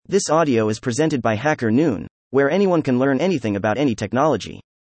This audio is presented by Hacker Noon, where anyone can learn anything about any technology.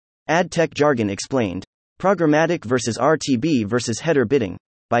 Ad Tech Jargon Explained. Programmatic versus RTB versus Header Bidding,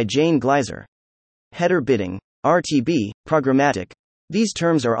 by Jane Gleiser. Header bidding, RTB, programmatic. These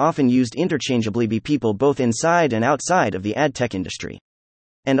terms are often used interchangeably by people both inside and outside of the ad tech industry.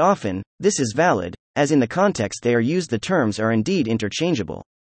 And often, this is valid, as in the context they are used the terms are indeed interchangeable.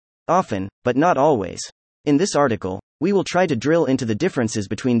 Often, but not always. In this article, we will try to drill into the differences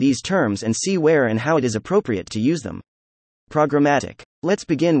between these terms and see where and how it is appropriate to use them. Programmatic. Let's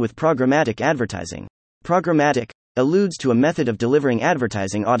begin with programmatic advertising. Programmatic alludes to a method of delivering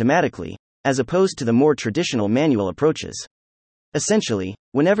advertising automatically, as opposed to the more traditional manual approaches. Essentially,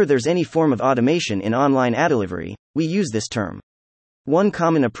 whenever there's any form of automation in online ad delivery, we use this term. One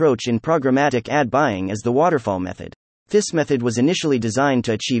common approach in programmatic ad buying is the waterfall method. This method was initially designed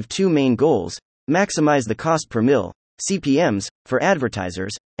to achieve two main goals: maximize the cost per mil, CPMs, for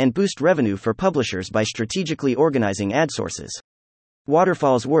advertisers, and boost revenue for publishers by strategically organizing ad sources.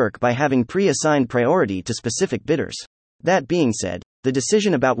 Waterfalls work by having pre-assigned priority to specific bidders. That being said, the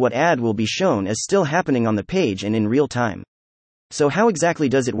decision about what ad will be shown is still happening on the page and in real time. So how exactly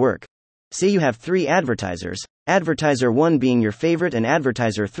does it work? Say you have 3 advertisers, advertiser 1 being your favorite and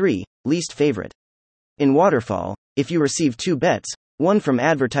advertiser 3, least favorite. In Waterfall, if you receive 2 bets, one from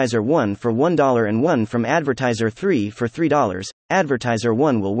advertiser 1 for $1 and one from advertiser 3 for $3, advertiser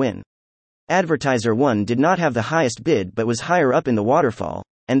 1 will win. Advertiser 1 did not have the highest bid but was higher up in the waterfall,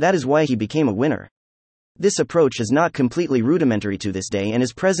 and that is why he became a winner. This approach is not completely rudimentary to this day and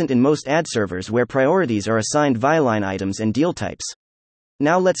is present in most ad servers where priorities are assigned via line items and deal types.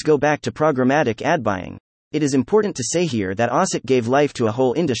 Now let's go back to programmatic ad buying. It is important to say here that OSIT gave life to a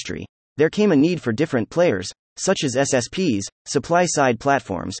whole industry. There came a need for different players, such as SSPs, supply-side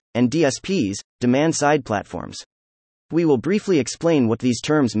platforms, and DSPs, demand-side platforms. We will briefly explain what these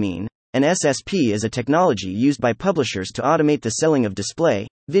terms mean. An SSP is a technology used by publishers to automate the selling of display,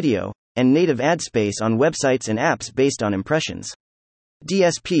 video, and native ad space on websites and apps based on impressions.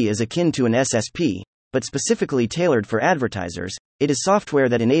 DSP is akin to an SSP, but specifically tailored for advertisers. It is software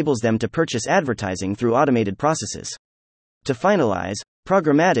that enables them to purchase advertising through automated processes. To finalize,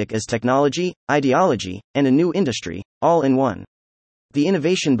 programmatic is technology, ideology, and a new industry, all in one. The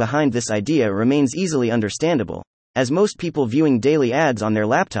innovation behind this idea remains easily understandable, as most people viewing daily ads on their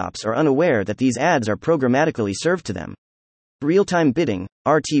laptops are unaware that these ads are programmatically served to them. Real-time bidding,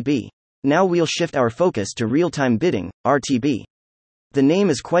 RTB. Now we'll shift our focus to real-time bidding, RTB. The name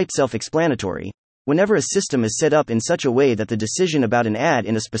is quite self-explanatory. Whenever a system is set up in such a way that the decision about an ad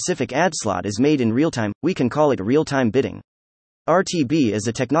in a specific ad slot is made in real time, we can call it real-time bidding. RTB is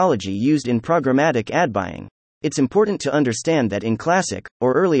a technology used in programmatic ad buying. It's important to understand that in classic,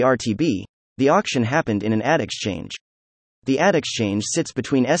 or early RTB, the auction happened in an ad exchange. The ad exchange sits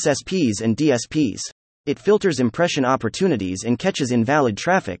between SSPs and DSPs. It filters impression opportunities and catches invalid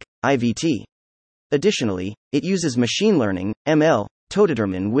traffic, IVT. Additionally, it uses machine learning, ML, to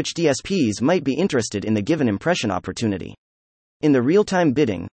determine which DSPs might be interested in the given impression opportunity. In the real-time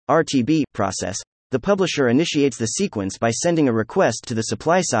bidding, RTB, process, the publisher initiates the sequence by sending a request to the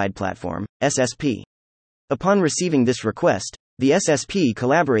supply-side platform, SSP. Upon receiving this request, the SSP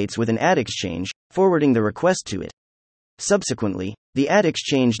collaborates with an ad exchange, forwarding the request to it. Subsequently, the ad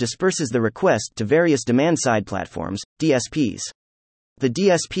exchange disperses the request to various demand-side platforms, DSPs. The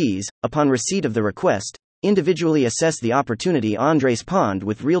DSPs, upon receipt of the request, individually assess the opportunity and respond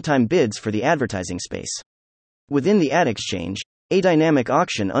with real-time bids for the advertising space. Within the ad exchange, a dynamic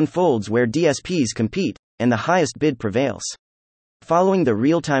auction unfolds where DSPs compete, and the highest bid prevails. Following the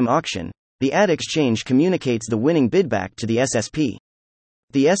real-time auction, the ad exchange communicates the winning bid back to the SSP.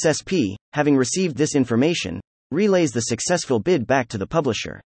 The SSP, having received this information, relays the successful bid back to the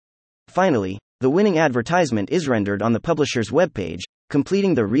publisher. Finally, the winning advertisement is rendered on the publisher's webpage,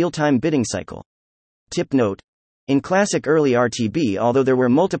 completing the real-time bidding cycle. Tip note: in classic early RTB, although there were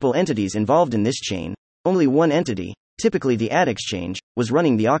multiple entities involved in this chain, only one entity, typically the ad exchange, was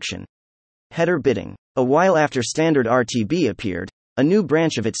running the auction. Header bidding. A while after standard RTB appeared, a new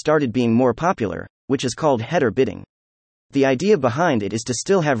branch of it started being more popular, which is called header bidding. The idea behind it is to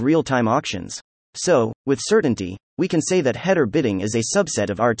still have real-time auctions. So, with certainty, we can say that header bidding is a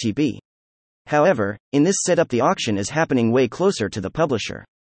subset of RTB. However, in this setup the auction is happening way closer to the publisher.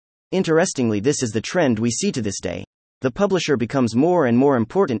 Interestingly, this is the trend we see to this day. The publisher becomes more and more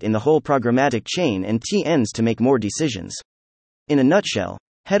important in the whole programmatic chain and tends to make more decisions. In a nutshell,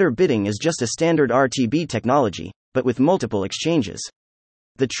 header bidding is just a standard RTB technology, but with multiple exchanges.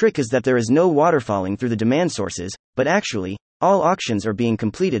 The trick is that there is no waterfalling through the demand sources, but actually, all auctions are being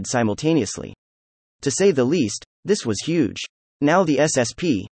completed simultaneously. To say the least, this was huge. Now the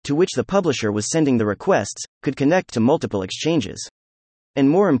SSP, to which the publisher was sending the requests, could connect to multiple exchanges. And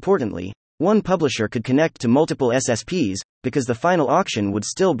more importantly, one publisher could connect to multiple SSPs, because the final auction would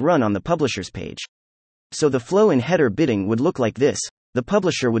still run on the publisher's page. So the flow in header bidding would look like this. The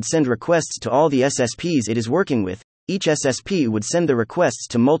publisher would send requests to all the SSPs it is working with, each SSP would send the requests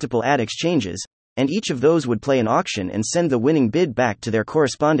to multiple ad exchanges, and each of those would play an auction and send the winning bid back to their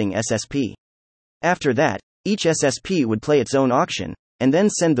corresponding SSP. After that, each SSP would play its own auction, and then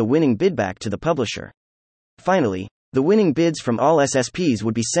send the winning bid back to the publisher. Finally, the winning bids from all SSPs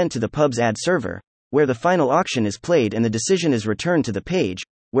would be sent to the pub's ad server, where the final auction is played and the decision is returned to the page,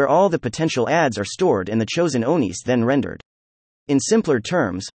 where all the potential ads are stored and the chosen onis then rendered. In simpler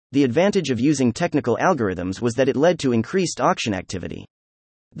terms, the advantage of using technical algorithms was that it led to increased auction activity.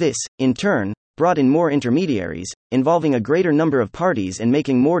 This, in turn, brought in more intermediaries, involving a greater number of parties and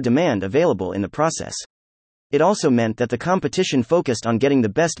making more demand available in the process. It also meant that the competition focused on getting the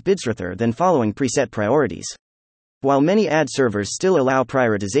best bids rather than following preset priorities. While many ad servers still allow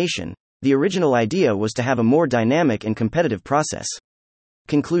prioritization, the original idea was to have a more dynamic and competitive process.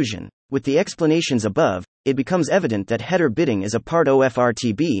 Conclusion. With the explanations above, it becomes evident that header bidding is a part of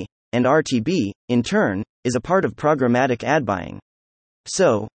RTB, and RTB, in turn, is a part of programmatic ad buying.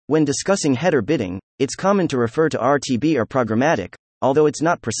 So, when discussing header bidding, it's common to refer to RTB or programmatic, although it's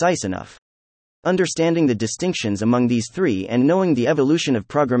not precise enough. Understanding the distinctions among these three and knowing the evolution of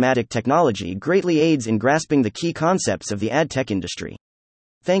programmatic technology greatly aids in grasping the key concepts of the ad tech industry.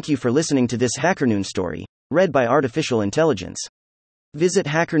 Thank you for listening to this HackerNoon story, read by Artificial Intelligence. Visit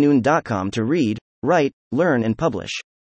hackernoon.com to read, write, learn, and publish.